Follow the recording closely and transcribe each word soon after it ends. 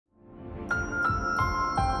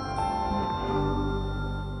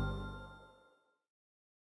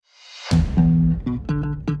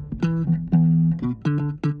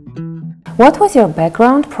What was your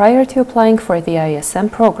background prior to applying for the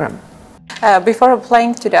IESM program? Before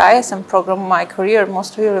applying to the IESM program, my career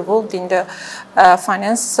mostly revolved in the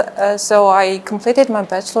finance. So I completed my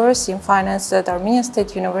bachelor's in finance at Armenian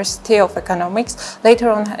State University of Economics. Later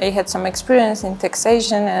on, I had some experience in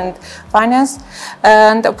taxation and finance.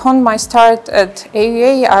 And upon my start at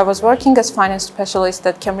AUA, I was working as finance specialist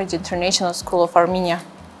at Cambridge International School of Armenia.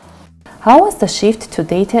 How was the shift to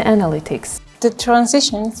data analytics? The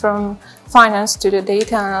transition from finance to the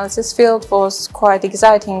data analysis field was quite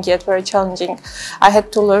exciting yet very challenging. I had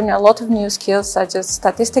to learn a lot of new skills such as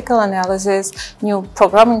statistical analysis, new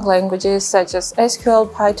programming languages such as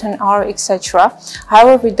SQL, Python, R, etc.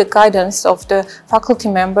 However, with the guidance of the faculty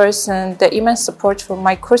members and the immense support from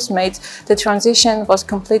my course mates, the transition was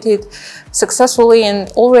completed successfully, and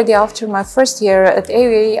already after my first year at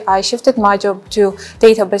AUA, I shifted my job to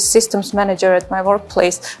database systems manager at my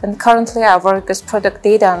workplace, and currently I work as product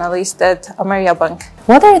data analyst at MEIESM.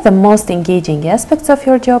 What are the most engaging aspects of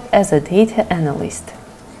your job as a data analyst?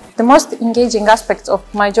 The most engaging aspects of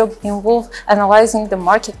my job involve analyzing the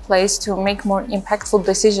marketplace to make more impactful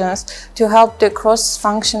decisions, to help the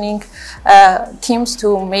cross-functioning teams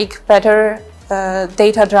to make better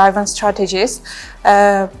data-driven strategies.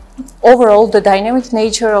 Overall, the dynamic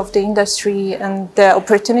nature of the industry and the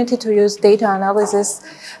opportunity to use data analysis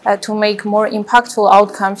to make more impactful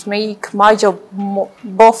outcomes make my job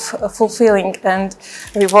both fulfilling and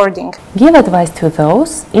rewarding. Give advice to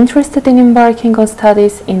those interested in embarking on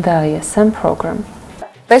studies in the IESM program.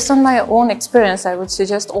 Based on my own experience, I would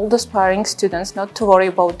suggest all the aspiring students not to worry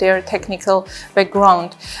about their technical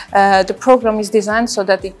background. The program is designed so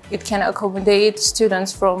that it can accommodate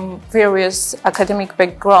students from various academic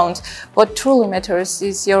backgrounds. What truly matters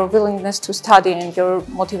is your willingness to study and your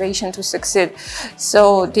motivation to succeed.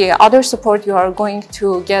 So the other support you are going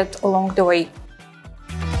to get along the way.